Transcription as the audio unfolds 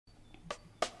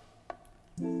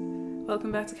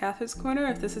Welcome back to Catherine's Corner.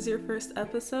 If this is your first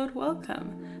episode,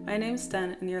 welcome. My name's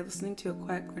Sten, and you're listening to a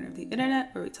quiet corner of the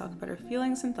internet where we talk about our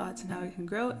feelings and thoughts and how we can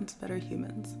grow into better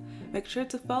humans. Make sure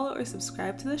to follow or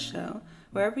subscribe to the show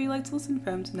wherever you like to listen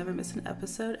from to never miss an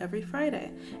episode every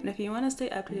Friday. And if you want to stay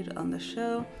updated on the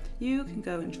show, you can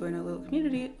go and join our little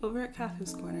community over at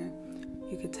Catherine's Corner.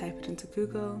 You could type it into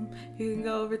Google, you can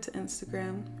go over to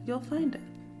Instagram, you'll find it.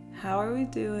 How are we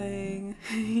doing?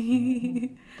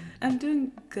 I'm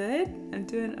doing good. I'm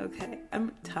doing okay.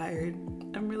 I'm tired.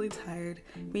 I'm really tired.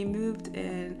 We moved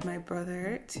in my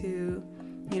brother to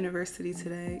university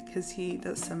today because he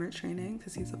does summer training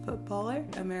because he's a footballer.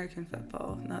 American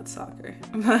football, not soccer.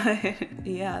 But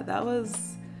yeah, that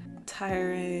was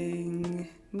tiring.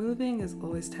 Moving is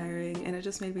always tiring, and it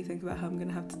just made me think about how I'm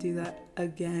gonna have to do that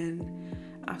again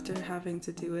after having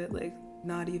to do it like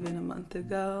not even a month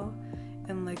ago.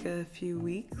 In like a few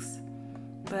weeks,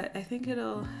 but I think it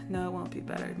won't be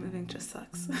better. Moving just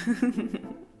sucks.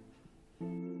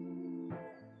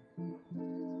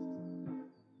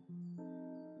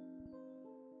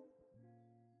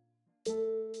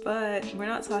 But we're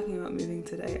not talking about moving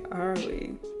today, are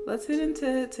we? Let's get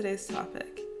into today's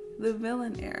topic, the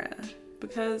villain era.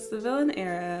 Because the villain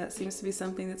era seems to be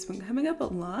something that's been coming up a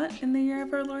lot in the year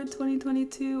of our Lord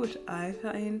 2022, which I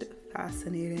find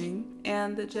fascinating.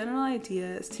 And the general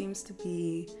idea seems to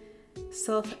be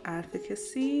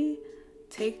self-advocacy,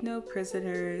 take no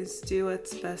prisoners, do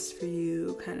what's best for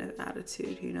you kind of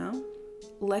attitude, you know?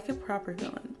 Like a proper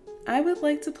villain. I would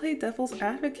like to play devil's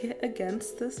advocate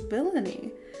against this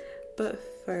villainy. But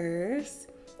first,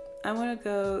 I want to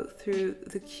go through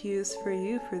the cues for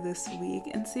you for this week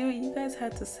and see what you guys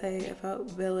had to say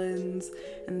about villains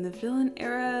and the villain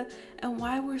era and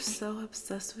why we're so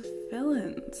obsessed with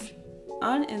villains.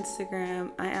 On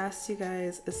Instagram, I asked you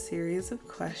guys a series of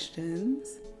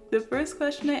questions. The first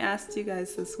question I asked you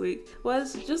guys this week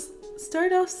was just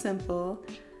start off simple,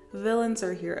 villains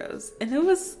or heroes? And it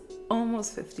was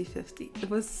almost 50-50. It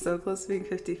was so close to being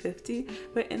 50-50,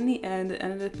 but in the end, it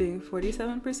ended up being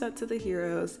 47% to the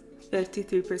heroes,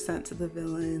 53% to the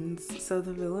villains. So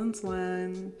the villains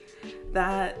won.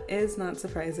 That is not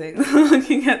surprising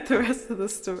looking at the rest of the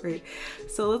story.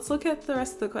 So let's look at the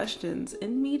rest of the questions.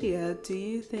 In media, do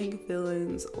you think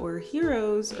villains or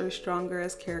heroes are stronger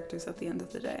as characters at the end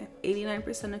of the day?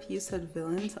 89% of you said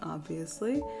villains,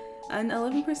 obviously, and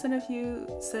 11% of you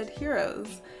said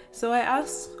heroes. So I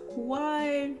asked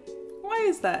why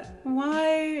is that?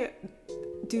 Why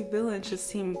do villains just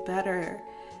seem better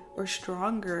or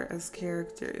stronger as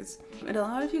characters? And a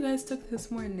lot of you guys took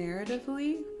this more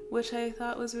narratively, which I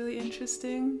thought was really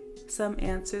interesting. Some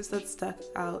answers that stuck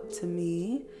out to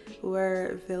me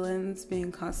were villains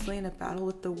being constantly in a battle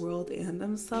with the world and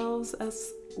themselves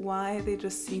as why they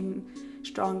just seem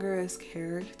stronger as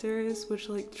characters, which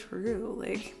like true,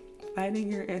 like fighting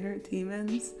your inner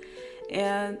demons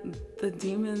and the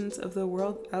demons of the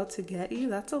world out to get you,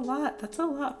 that's a lot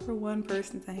for one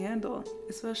person to handle,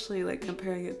 especially like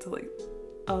comparing it to like,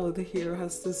 oh, the hero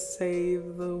has to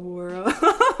save the world.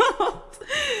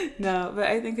 No, but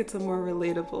I think it's a more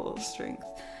relatable strength,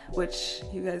 which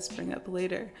you guys bring up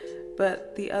later.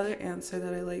 But the other answer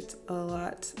that I liked a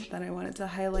lot that I wanted to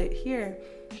highlight here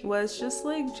was just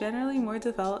like generally more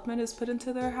development is put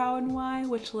into their how and why,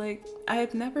 which like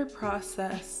I've never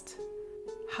processed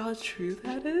how true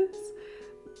that is.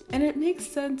 And it makes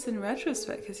sense in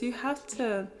retrospect because you have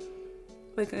to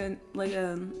like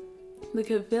a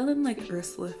villain like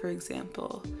Ursula, for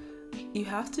example, you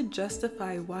have to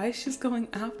justify why she's going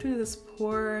after this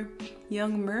poor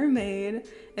young mermaid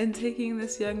and taking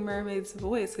this young mermaid's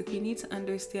voice. Like, we need to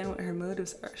understand what her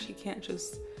motives are. She can't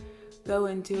just go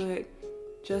and do it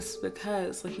just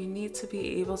because. Like, we need to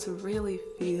be able to really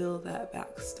feel that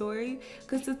backstory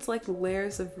because it's like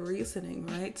layers of reasoning,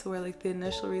 right? So where like the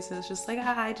initial reason is just like,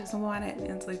 I just want it. And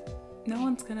it's like, no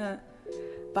one's gonna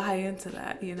buy into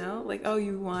that, you know? Like, oh,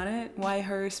 you want it? Why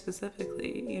her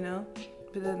specifically, you know?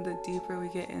 But then the deeper we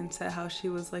get into how she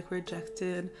was like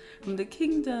rejected from the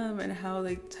kingdom and how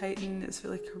like Titan is for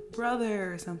like her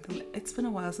brother or something. It's been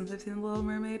a while since I've seen The Little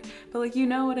Mermaid, but like, you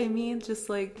know what I mean? Just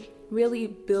like really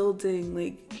building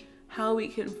like how we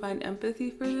can find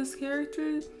empathy for this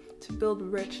character to build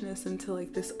richness into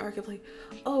like this arc of like,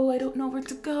 oh, I don't know where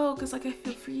to go because like I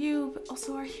feel for you, but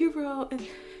also our hero, and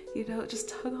you know, just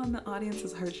tug on the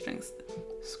audience's heartstrings.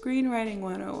 Screenwriting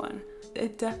 101.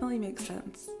 It definitely makes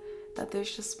sense that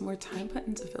there's just more time put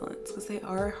into villains because they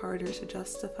are harder to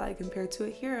justify compared to a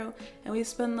hero, and we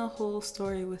spend the whole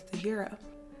story with the hero.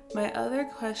 My other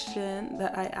question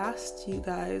that I asked you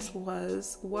guys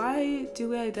was, why do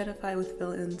we identify with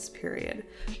villains, period?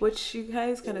 Which you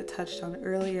guys kind of touched on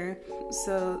earlier.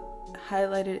 So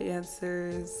highlighted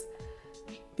answers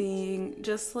being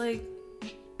just like,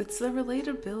 it's the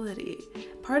relatability.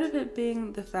 Part of it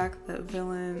being the fact that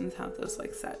villains have those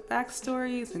like sad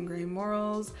backstories and gray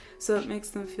morals, so it makes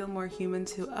them feel more human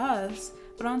to us.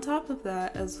 But on top of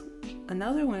that, as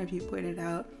another one of you pointed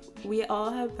out, we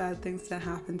all have bad things that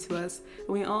happen to us.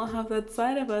 We all have that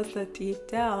side of us that deep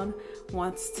down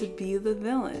wants to be the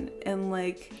villain and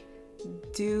like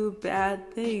do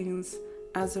bad things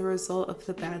as a result of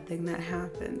the bad thing that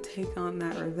happened. Take on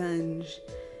that revenge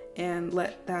and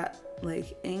let that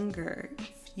like anger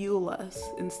fuel us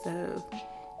instead of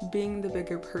being the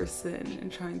bigger person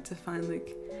and trying to find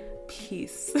like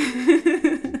peace.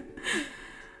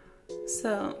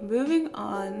 So moving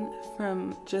on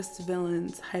from just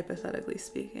villains, hypothetically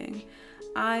speaking,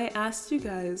 I asked you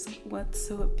guys what's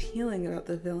so appealing about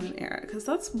the villain era, because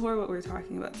that's more what we're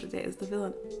talking about today, is the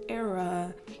villain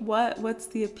era. What's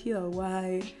the appeal?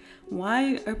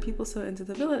 Why are people so into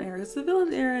the villain era? Because the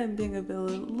villain era and being a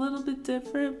villain a little bit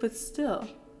different, but still.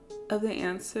 Of the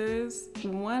answers,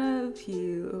 one of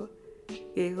you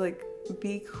gave like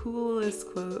the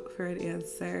coolest quote for an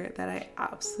answer that I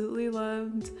absolutely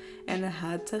loved and I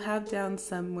had to have down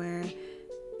somewhere,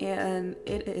 and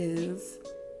it is: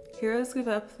 heroes give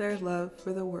up their love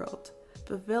for the world,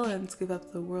 but villains give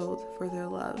up the world for their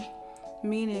love.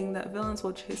 Meaning that villains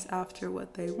will chase after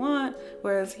what they want,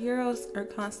 whereas heroes are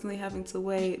constantly having to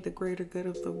weigh the greater good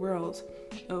of the world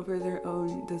over their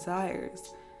own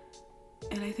desires.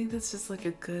 And I think that's just like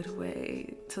a good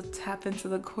way to tap into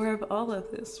the core of all of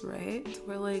this, right?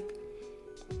 Where like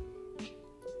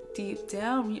deep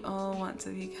down we all want to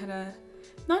be kind of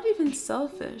not even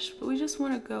selfish, but we just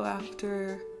want to go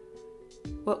after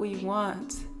what we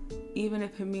want, even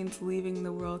if it means leaving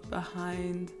the world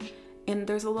behind. And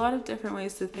there's a lot of different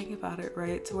ways to think about it,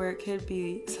 right? To where it could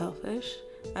be selfish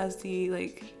as the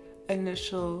like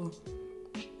initial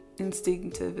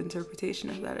instinctive interpretation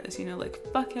of that is, you know, like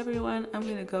fuck everyone, I'm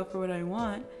gonna go for what I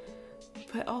want.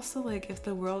 But also like if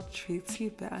the world treats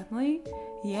you badly,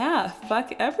 yeah,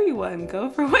 fuck everyone, go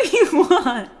for what you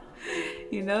want.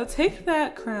 You know, take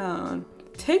that crown,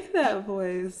 take that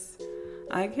voice.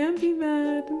 I can't be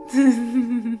mad.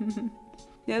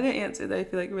 The other answer that I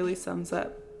feel like really sums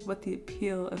up what the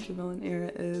appeal of the villain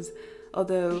era is,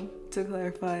 although to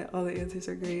clarify, all the answers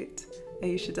are great and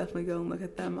you should definitely go and look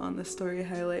at them on the story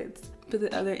highlights. But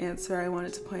the other answer I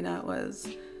wanted to point out was,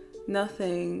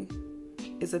 nothing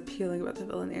is appealing about the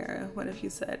villain era. What if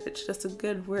you said it's just a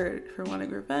good word for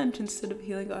wanting revenge instead of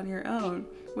healing on your own,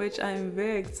 which I'm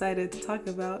very excited to talk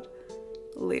about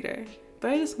later.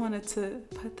 But I just wanted to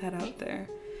put that out there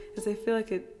because I feel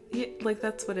like like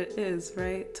that's what it is,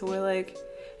 right? To where like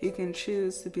you can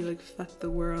choose to be like fuck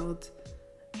the world,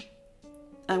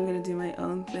 I'm gonna do my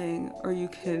own thing, or you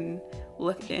can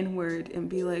look inward and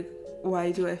be like,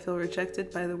 why do I feel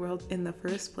rejected by the world in the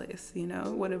first place? You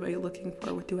know, what am I looking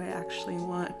for? What do I actually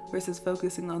want? Versus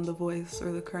focusing on the voice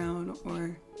or the crown,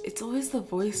 or it's always the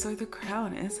voice or the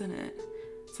crown, isn't it?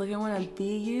 It's like I want to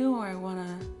be you, or I want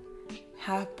to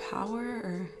have power,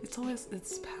 or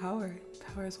it's power.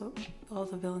 Power is what all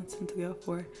the villains tend to go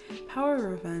for. Power or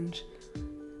revenge.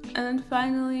 And then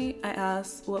finally, I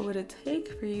asked, what would it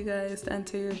take for you guys to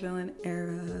enter your villain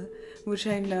era? Which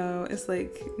I know is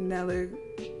like, now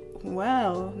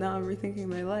I'm rethinking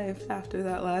my life after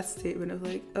that last statement of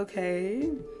like, okay,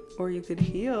 or you could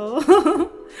heal.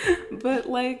 But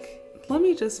like, let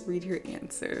me just read your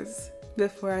answers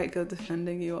before I go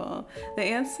defending you all. The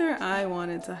answer I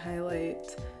wanted to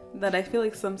highlight that I feel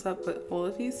like sums up what all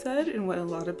of you said and what a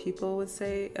lot of people would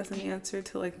say as an answer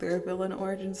to like their villain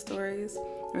origin stories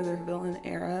or their villain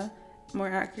era, more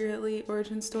accurately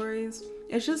origin stories.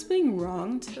 It's just being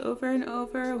wronged over and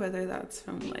over, whether that's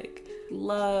from like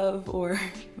love or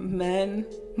men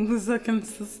was a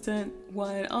consistent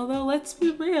one. Although let's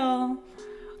be real,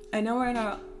 I know we're in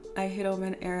our I hate all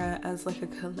men era as like a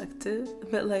collective,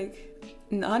 but like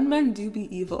non-men do be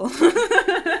evil.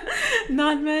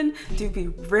 Non-men do be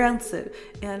rancid,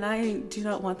 and I do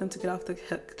not want them to get off the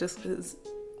hook just because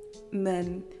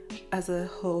men as a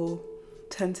whole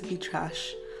tend to be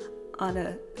trash on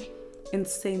a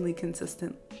insanely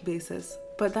consistent basis.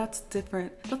 But that's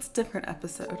different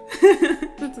episode.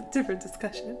 That's a different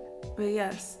discussion. But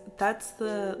yes, that's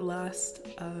the last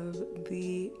of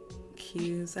the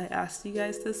cues I asked you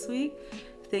guys this week.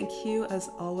 Thank you as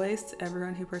always to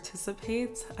everyone who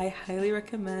participates. I highly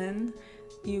recommend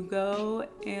you go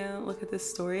and look at this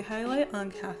story highlight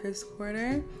on Catherine's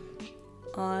Corner.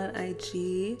 on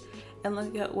IG and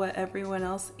look at what everyone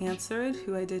else answered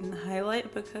who I didn't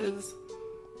highlight, because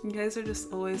you guys are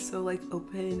just always so like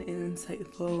open and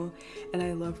insightful, and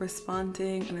I love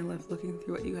responding and I love looking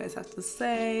through what you guys have to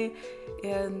say.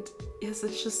 And yes,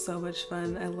 it's just so much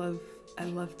fun. I love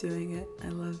doing it. I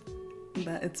love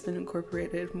that it's been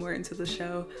incorporated more into the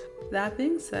show. That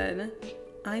being said,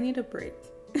 I need a break.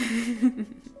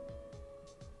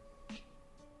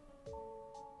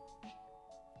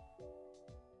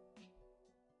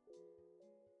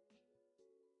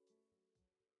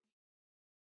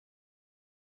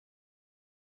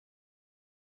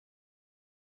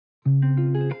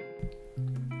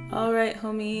 All right,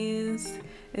 homies,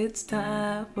 it's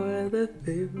time for the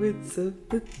favorites of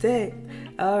the day.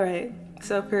 All right,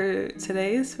 so for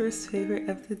today's first favorite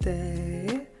of the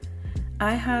day,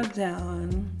 I have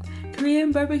down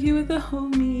Korean barbecue with the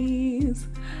homies.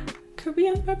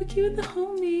 Korean barbecue with the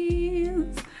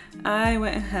homies. I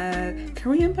went and had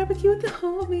Korean barbecue with the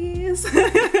homies.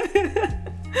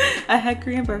 I had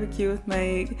Korean barbecue with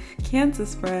my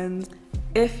Kansas friends.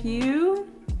 If you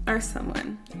are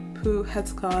someone who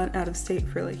has gone out of state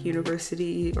for like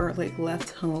university or like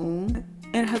left home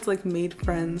and has like made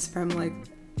friends from like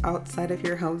outside of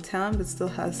your hometown but still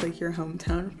has like your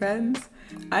hometown friends,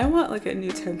 I want like a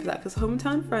new term for that, because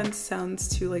hometown friends sounds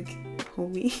too like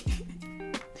homey.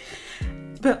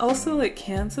 But also like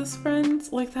Kansas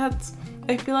friends, like that's,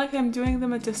 I feel like I'm doing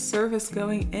them a disservice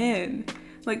going in.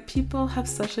 Like people have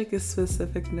such like a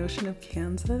specific notion of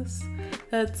Kansas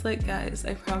that's like, guys,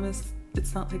 I promise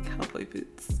it's not like cowboy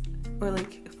boots or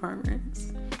like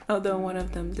farmers, although one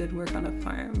of them did work on a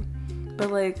farm,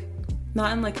 but like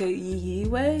not in like a yee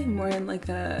way, more in like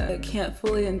a, I can't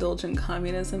fully indulge in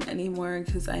communism anymore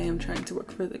because I am trying to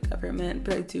work for the government,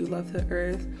 but I do love the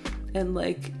earth. And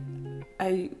like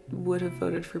I would have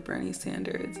voted for Bernie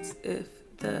Sanders if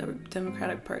the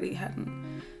Democratic Party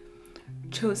hadn't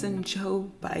chosen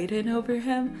Joe Biden over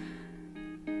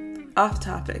him. Off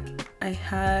topic, I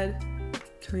had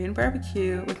Korean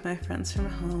barbecue with my friends from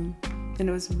home and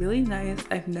it was really nice.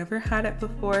 I've never had it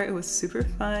before. It was super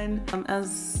fun.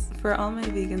 As for all my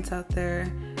vegans out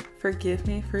there, forgive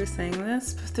me for saying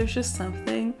this, but there's just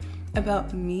something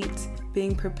about meat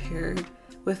being prepared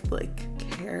with like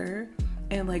care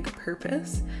and like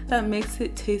purpose that makes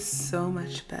it taste so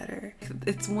much better.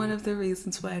 It's one of the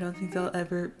reasons why I don't think I'll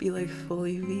ever be like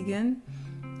fully vegan,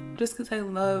 just because I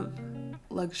love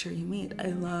luxury meat. I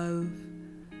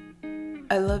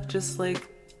love just like,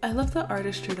 I love the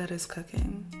artistry that is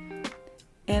cooking.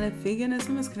 And if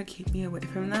veganism is gonna keep me away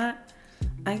from that,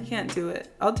 I can't do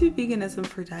it. I'll do veganism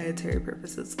for dietary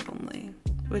purposes only,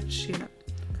 which, you know.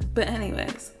 But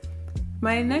anyways,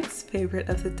 my next favorite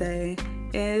of the day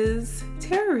is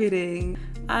tarot reading.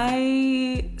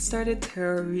 I started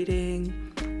tarot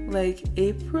reading like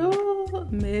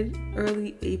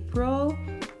early April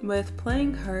with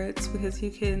playing cards, because you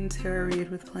can tarot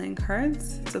read with playing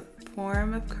cards. It's a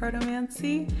form of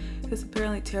cardomancy, because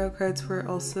apparently tarot cards were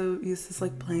also used as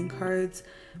like playing cards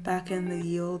back in the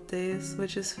ye olde days,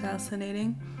 which is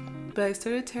fascinating. But I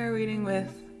started tarot reading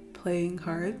with playing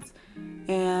cards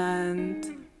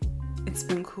and it's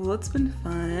been cool, it's been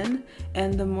fun,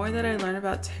 and the more that I learn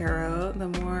about tarot, the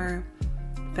more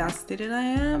fascinated I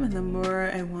am and the more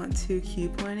I want to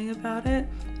keep learning about it.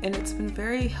 And it's been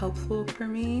very helpful for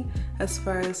me as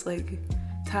far as like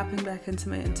tapping back into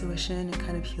my intuition and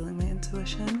kind of healing my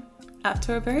intuition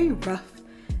after a very rough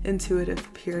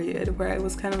intuitive period where I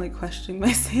was kind of like questioning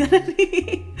my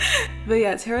sanity. But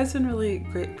yeah, tarot's been really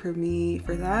great for me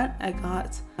for that. I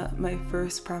got my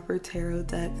first proper tarot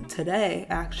deck today,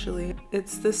 actually.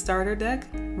 It's the starter deck,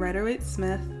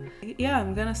 Rider-Waite-Smith. Yeah,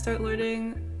 I'm gonna start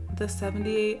learning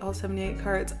the all 78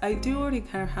 cards. I do already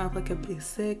kind of have like a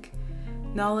basic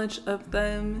knowledge of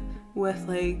them with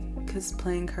like, because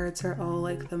playing cards are all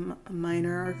like the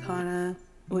minor arcana,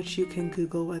 which you can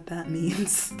Google what that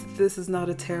means. This is not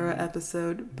a tarot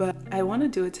episode, but I want to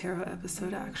do a tarot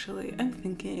episode actually. I'm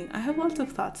thinking, I have lots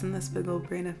of thoughts in this big old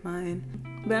brain of mine,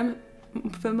 but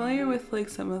I'm familiar with like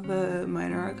some of the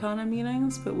minor arcana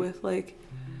meanings, but with like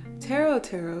tarot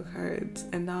cards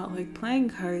and not like playing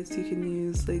cards, you can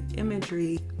use like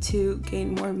imagery to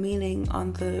gain more meaning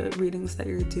on the readings that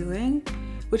you're doing,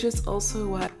 which is also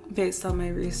why, based on my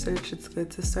research, it's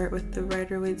good to start with the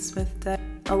Rider-Waite-Smith deck.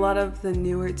 A lot of the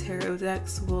newer tarot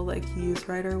decks will like use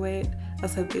Rider-Waite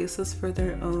as a basis for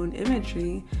their own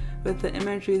imagery, but the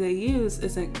imagery they use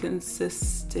isn't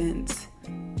consistent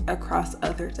across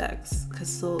other decks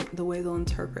because the way they'll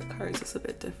interpret cards is a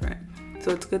bit different.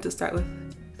 So it's good to start with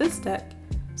this deck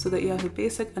so that you have a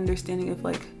basic understanding of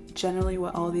like generally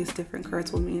what all these different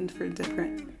cards will mean for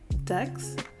different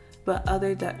decks, but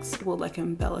other decks will like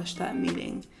embellish that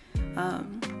meaning.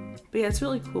 But yeah, it's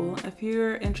really cool. If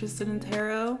you're interested in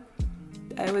tarot,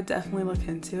 I would definitely look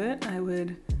into it.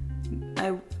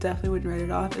 I definitely wouldn't write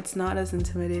it off. It's not as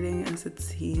intimidating as it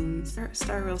seems.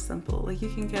 Start real simple. Like, you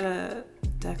can get a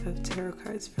deck of tarot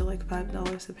cards for like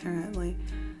 $5 apparently.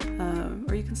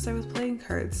 Or you can start with playing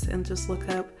cards and just look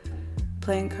up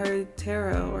playing card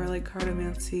tarot or like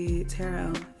cartomancy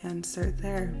tarot and start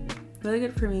there. Really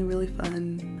good for me, really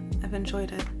fun. I've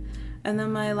enjoyed it. And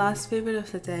then my last favorite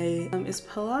of the day is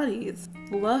Pilates.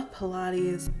 Love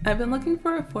Pilates. I've been looking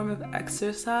for a form of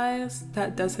exercise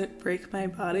that doesn't break my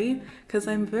body because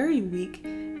I'm very weak,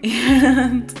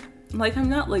 and like I'm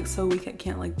not like so weak I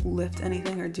can't like lift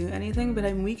anything or do anything, but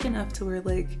I'm weak enough to where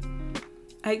like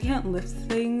I can't lift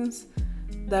things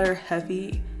that are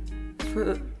heavy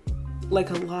for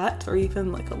like a lot or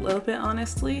even like a little bit,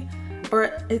 honestly.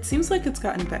 Or it seems like it's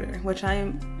gotten better, which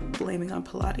I'm blaming on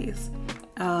Pilates.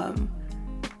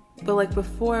 But like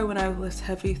before, when I would lift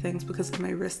heavy things because of my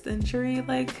wrist injury,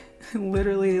 like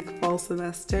literally fall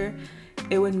semester,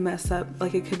 it would mess up,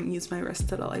 like I couldn't use my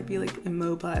wrist at all. I'd be like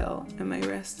immobile in my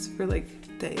wrists for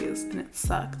like days, and it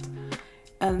sucked.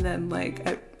 And then like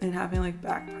I've been having like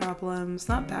back problems,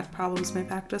 not back problems, my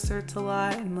back just hurts a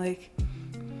lot, and like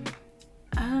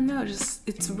I don't know, just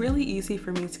it's really easy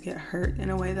for me to get hurt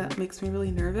in a way that makes me really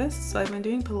nervous. So I've been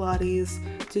doing Pilates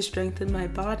to strengthen my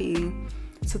body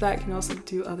so that I can also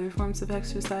do other forms of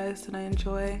exercise that I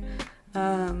enjoy.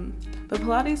 But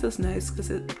Pilates is nice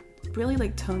because it really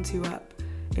like tones you up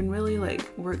and really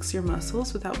like works your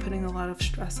muscles without putting a lot of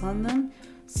stress on them.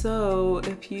 So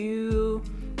if you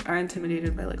are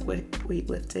intimidated by like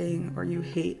weightlifting, or you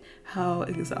hate how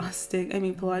exhausting, I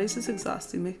mean Pilates is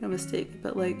exhausting, make no mistake,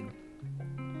 but like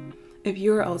if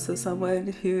you are also someone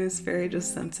who is very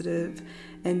just sensitive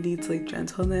and needs like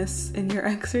gentleness in your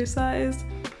exercise,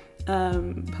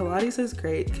 Pilates is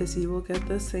great because you will get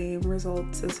the same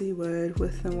results as you would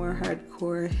with the more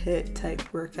hardcore HIIT type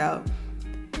workout,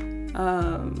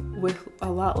 with a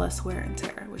lot less wear and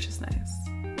tear, which is nice.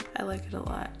 I like it a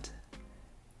lot.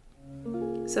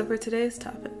 So for today's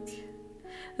topic,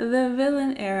 the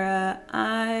villain era,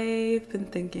 I've been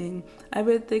thinking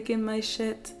my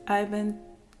shit,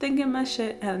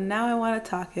 and now I want to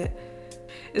talk it.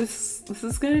 This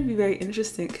is going to be very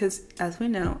interesting because, as we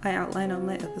know, I outline all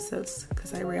my episodes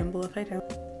because I ramble if I don't.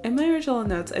 In my original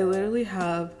notes, I literally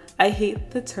have, I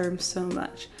hate the term so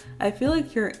much. I feel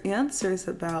like your answers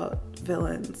about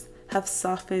villains have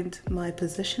softened my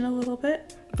position a little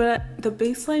bit, but the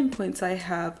baseline points I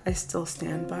have, I still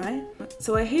stand by.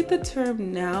 So I hate the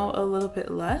term now a little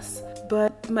bit less,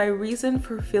 but my reason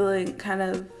for feeling kind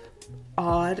of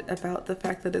odd about the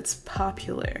fact that it's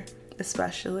popular,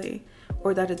 especially,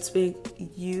 or that it's being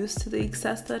used to the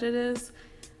excess that it is,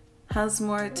 has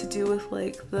more to do with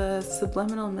like the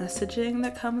subliminal messaging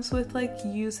that comes with like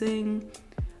using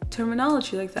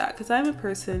terminology like that. Because I'm a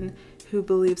person who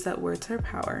believes that words are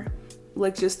power.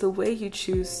 Like just the way you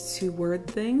choose to word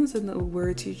things and the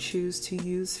words you choose to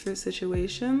use for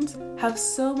situations have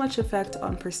so much effect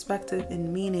on perspective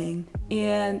and meaning.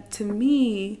 And to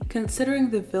me,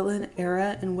 considering the villain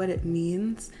era and what it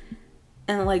means,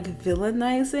 and like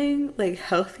villainizing like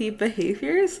healthy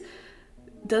behaviors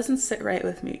doesn't sit right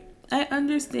with me. I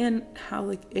understand how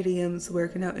like idioms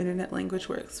work and how internet language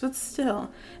works, but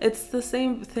still, it's the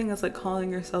same thing as like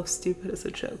calling yourself stupid as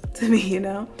a joke to me, you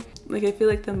know? Like I feel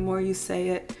like the more you say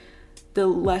it, the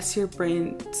less your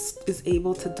brain is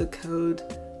able to decode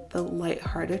the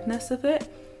lightheartedness of it,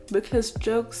 because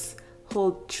jokes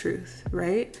hold truth,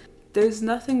 right? There's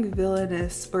nothing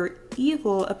villainous or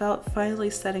evil about finally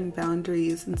setting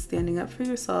boundaries and standing up for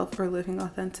yourself or living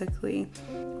authentically.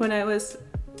 When I was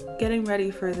getting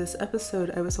ready for this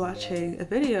episode, I was watching a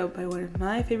video by one of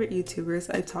my favorite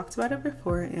YouTubers. I've talked about it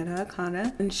before, Anna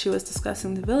Akana, and she was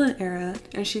discussing the villain era,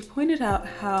 and she pointed out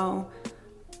how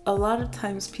a lot of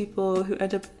times people who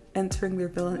end up entering their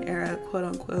villain era, quote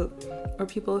unquote, are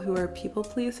people who are people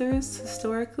pleasers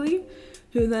historically,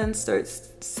 who then start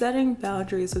setting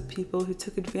boundaries with people who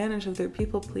took advantage of their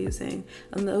people pleasing,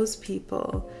 and those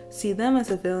people see them as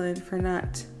a villain for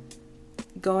not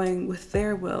going with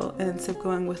their will and instead of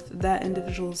going with that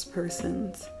individual's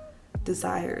person's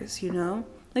desires, you know?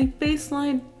 Like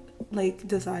baseline like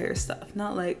desire stuff,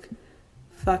 not like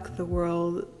fuck the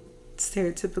world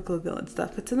stereotypical villain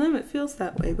stuff, but to them it feels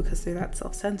that way because they're that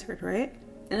self-centered, right?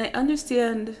 And I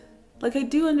understand, like I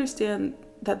do understand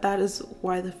that that is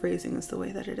why the phrasing is the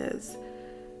way that it is.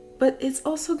 But it's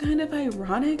also kind of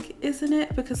ironic, isn't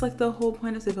it? Because like the whole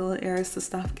point of the villain era is to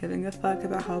stop giving a fuck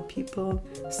about how people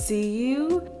see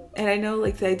you And I know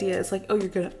like the idea is like, oh, you're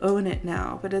gonna own it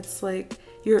now, but it's like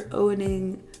you're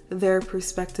owning their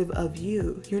perspective of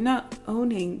you. You're not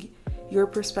owning your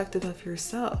perspective of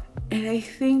yourself. And I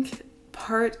think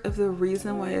part of the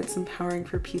reason why it's empowering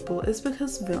for people is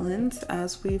because villains,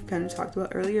 as we've kind of talked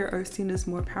about earlier, are seen as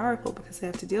more powerful because they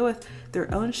have to deal with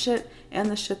their own shit and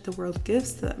the shit the world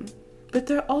gives them. But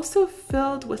they're also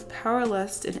filled with power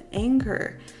lust and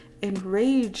anger and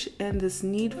rage and this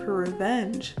need for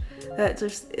revenge that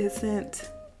just isn't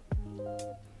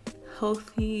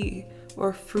healthy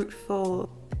or fruitful.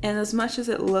 And as much as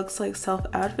it looks like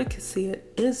self-advocacy,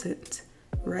 it isn't,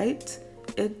 right?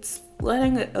 It's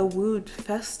letting a wound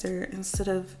fester instead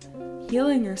of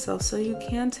healing yourself so you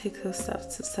can take those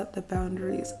steps to set the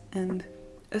boundaries and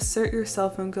assert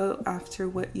yourself and go after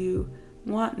what you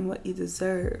want and what you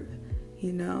deserve,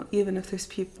 you know, even if there's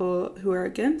people who are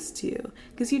against you,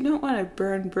 because you don't want to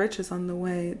burn bridges on the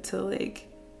way to like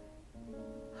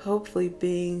hopefully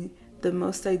being the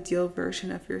most ideal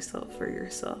version of yourself for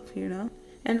yourself, you know?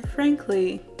 And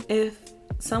frankly, if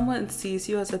someone sees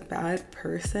you as a bad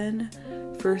person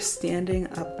for standing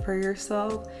up for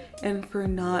yourself and for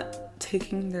not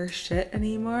taking their shit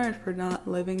anymore and for not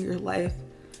living your life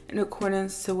in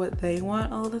accordance to what they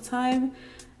want all the time,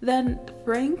 then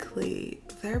frankly,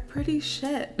 they're pretty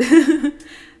shit.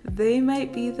 They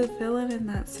might be the villain in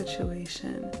that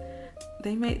situation.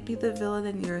 They might be the villain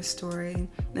in your story.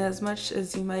 And as much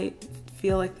as you might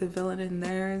feel like the villain in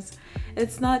theirs,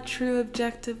 it's not true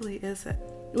objectively, is it?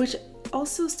 Which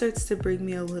also starts to bring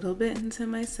me a little bit into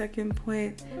my second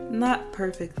point, not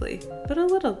perfectly, but a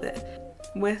little bit,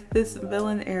 with this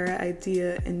villain era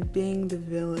idea and being the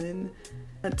villain,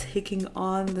 taking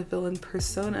on the villain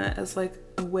persona as like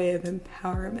a way of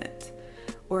empowerment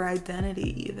or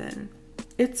identity even.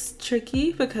 It's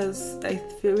tricky because I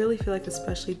really feel like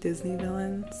especially Disney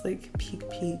villains, like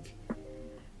peak,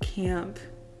 camp,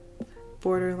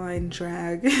 borderline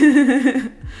drag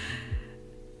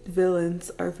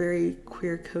villains are very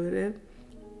queer-coded,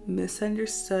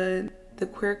 misunderstood, the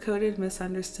queer-coded,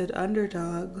 misunderstood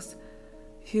underdogs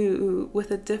who,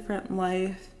 with a different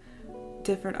life,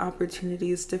 different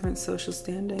opportunities, different social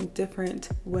standing, different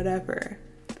whatever,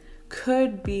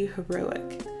 could be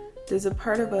heroic. There's a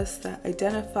part of us that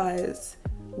identifies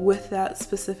with that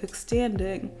specific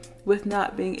standing, with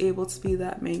not being able to be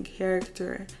that main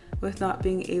character, with not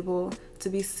being able to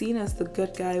be seen as the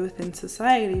good guy within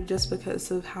society just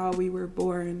because of how we were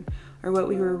born or what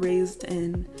we were raised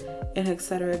in, and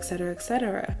etc., etc.,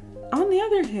 etc. On the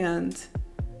other hand,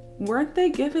 weren't they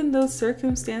given those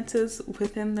circumstances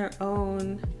within their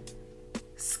own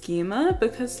schema?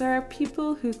 Because there are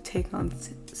people who take on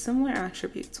similar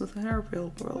attributes within our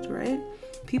real world, right?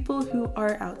 People who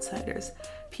are outsiders,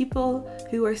 people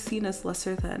who are seen as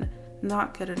lesser than,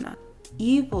 not good enough,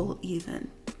 evil even,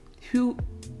 who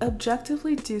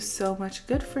objectively do so much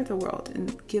good for the world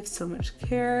and give so much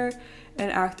care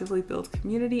and actively build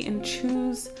community and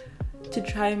choose to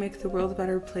try and make the world a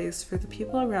better place for the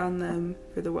people around them,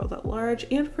 for the world at large,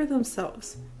 and for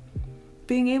themselves.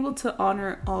 Being able to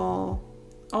honor all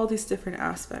these different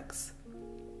aspects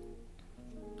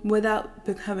without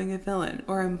becoming a villain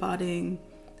or embodying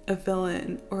a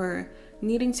villain or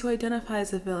needing to identify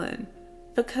as a villain.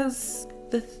 Because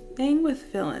the thing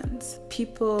with villains,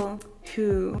 people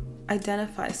who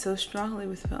identify so strongly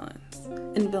with villains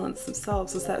and villains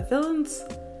themselves, is that villains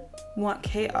want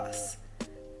chaos.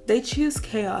 They choose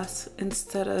chaos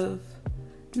instead of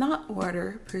not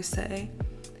order per se,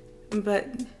 but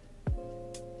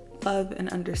love and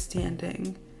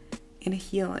understanding and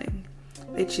healing.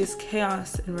 They choose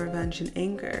chaos and revenge and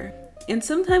anger. And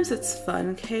sometimes it's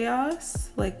fun chaos,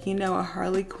 like, you know, a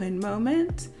Harley Quinn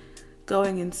moment,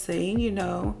 going insane, you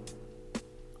know.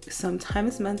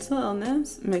 Sometimes mental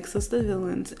illness makes us the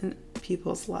villains in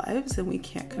people's lives and we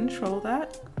can't control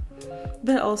that.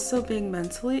 But also being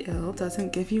mentally ill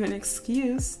doesn't give you an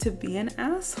excuse to be an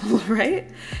asshole, right?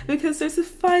 Because there's a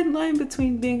fine line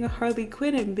between being a Harley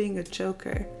Quinn and being a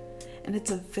Joker. And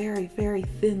it's a very, very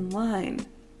thin line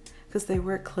because they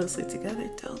work closely together,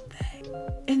 don't they?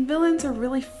 And villains are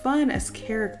really fun as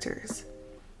characters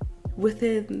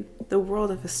within the world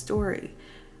of a story.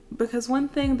 Because one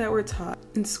thing that we're taught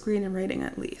in screenwriting,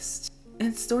 at least,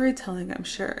 and storytelling, I'm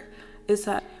sure, is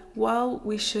that while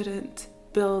we shouldn't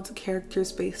build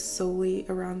characters based solely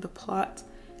around the plot,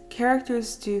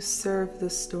 characters do serve the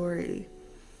story.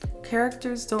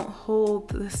 Characters don't hold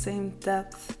the same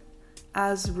depth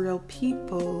as real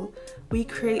people. We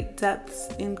create depths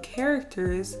in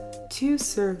characters to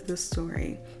serve the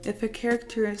story. If a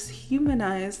character is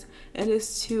humanized, it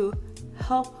is to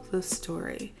help the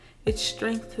story. It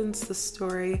strengthens the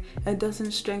story. It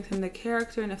doesn't strengthen the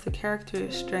character, and if the character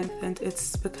is strengthened,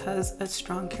 it's because a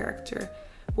strong character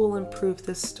will improve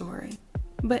the story.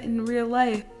 But in real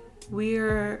life, we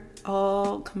are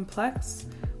all complex.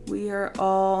 We are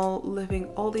all living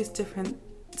all these different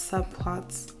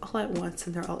subplots all at once,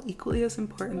 and they're all equally as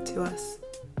important to us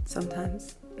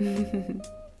sometimes.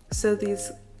 So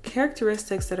these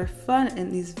characteristics that are fun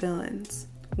in these villains,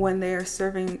 when they are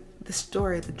serving the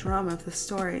story, the drama of the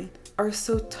story, are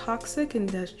so toxic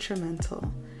and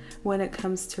detrimental when it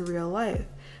comes to real life.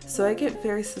 So I get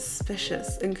very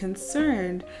suspicious and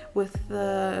concerned with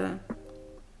the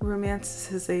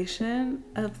romanticization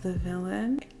of the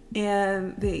villain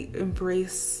and the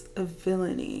embrace of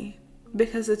villainy,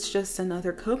 because it's just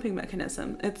another coping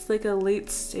mechanism. It's like a late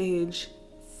stage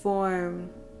form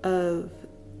of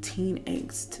teen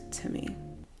angst to me.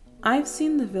 I've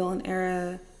seen the villain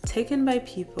era taken by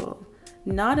people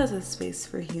not as a space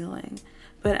for healing,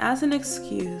 but as an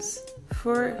excuse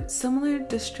for similar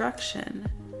destruction.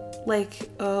 Like,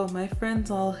 oh, my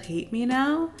friends all hate me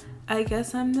now? I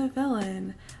guess I'm the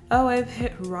villain. Oh, I've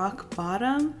hit rock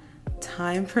bottom?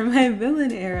 Time for my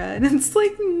villain era. And it's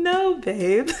like, no,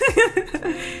 babe.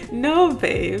 No,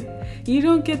 babe. You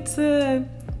don't get to,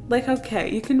 like, okay,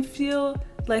 you can feel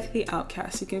like the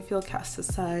outcast. You can feel cast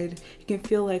aside. You can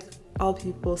feel like all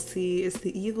people see is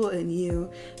the evil in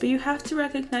you. But you have to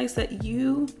recognize that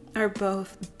you are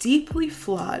both deeply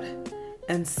flawed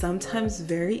and sometimes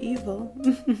very evil.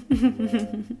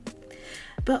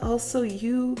 But also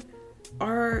you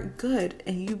are good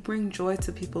and you bring joy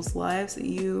to people's lives, and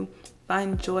you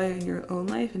find joy in your own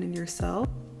life and in yourself.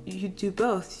 You do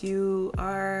both. You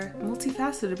are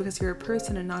multifaceted because you're a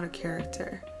person and not a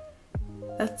character.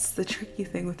 That's the tricky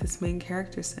thing with this main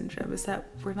character syndrome, is that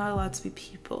we're not allowed to be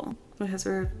people because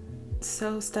we're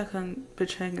so stuck on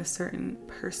portraying a certain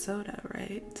persona,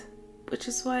 right? Which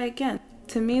is why, again,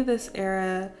 to me, this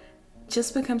era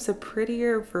just becomes a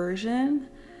prettier version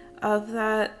of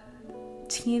that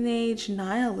teenage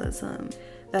nihilism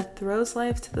that throws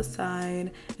life to the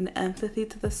side and empathy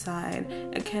to the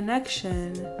side, a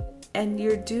connection, and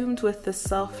you're doomed with the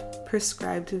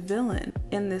self-prescribed villain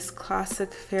in this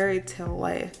classic fairy tale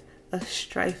life of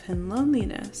strife and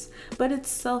loneliness. But it's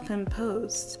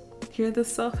self-imposed. You're the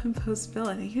self-imposed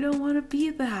villain, and you don't want to be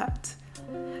that.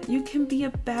 You can be a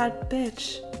bad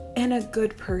bitch and a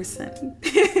good person.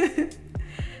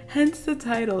 Hence the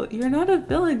title. You're not a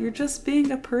villain, you're just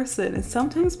being a person. And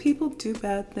sometimes people do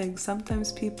bad things.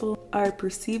 Sometimes people are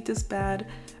perceived as bad,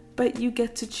 but you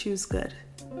get to choose good.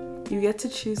 You get to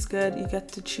choose good, you get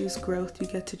to choose growth, you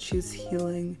get to choose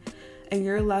healing. And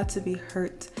you're allowed to be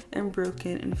hurt and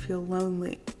broken and feel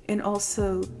lonely. And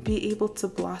also be able to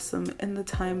blossom in the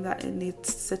time that it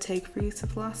needs to take for you to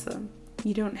blossom.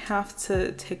 You don't have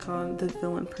to take on the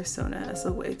villain persona as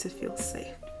a way to feel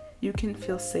safe. You can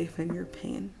feel safe in your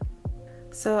pain.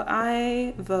 So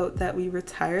I vote that we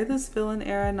retire this villain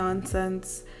era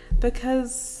nonsense,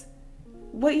 because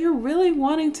what you're really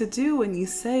wanting to do when you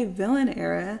say villain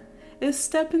era is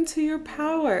step into your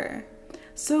power.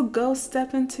 So go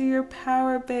step into your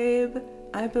power, babe.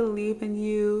 I believe in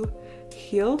you.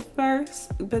 Heal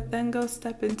first, but then go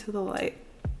step into the light.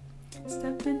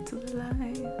 Step into the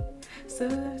light, so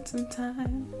that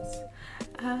sometimes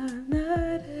I'm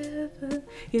not ever.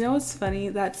 You know what's funny?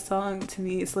 That song to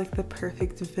me is like the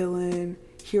perfect villain,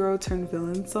 hero turned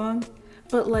villain song.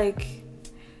 But like,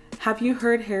 have you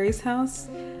heard Harry's House?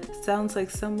 Sounds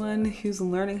like someone who's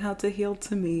learning how to heal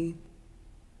to me.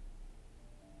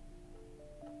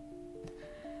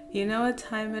 You know what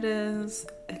time it is?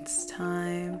 It's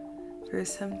time for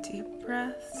some deep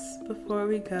breaths before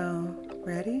we go.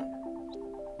 Ready?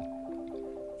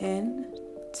 In,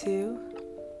 2,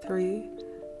 3,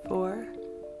 4.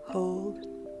 Hold,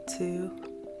 2,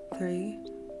 3,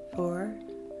 4.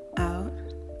 Out,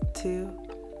 2,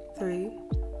 3,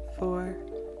 4,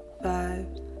 5,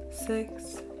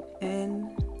 6.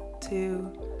 In,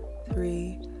 2,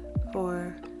 3,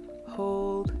 4.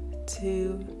 Hold,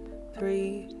 2,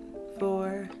 3,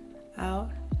 4.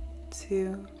 Out,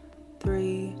 2,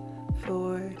 3,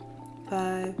 4,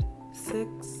 5,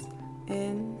 6.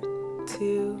 In,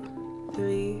 2,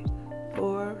 3,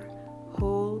 4.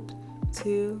 Hold,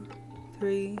 2,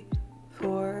 3,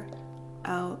 4.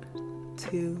 Out,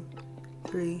 2,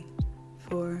 3,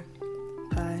 4,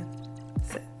 5,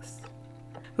 6.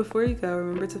 Before you go,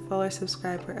 remember to follow or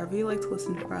subscribe wherever you like to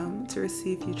listen from to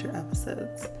receive future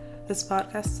episodes. This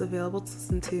podcast is available to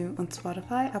listen to on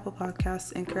Spotify, Apple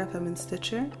Podcasts, Anchor FM, and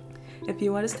Stitcher. If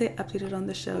you want to stay updated on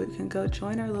the show, you can go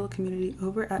join our little community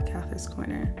over at Catherine's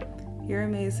Corner. You're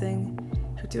amazing.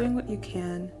 You're doing what you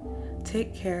can.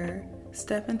 Take care.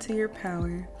 Step into your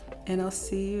power, and I'll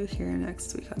see you here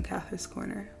next week on Catherine's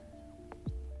Corner.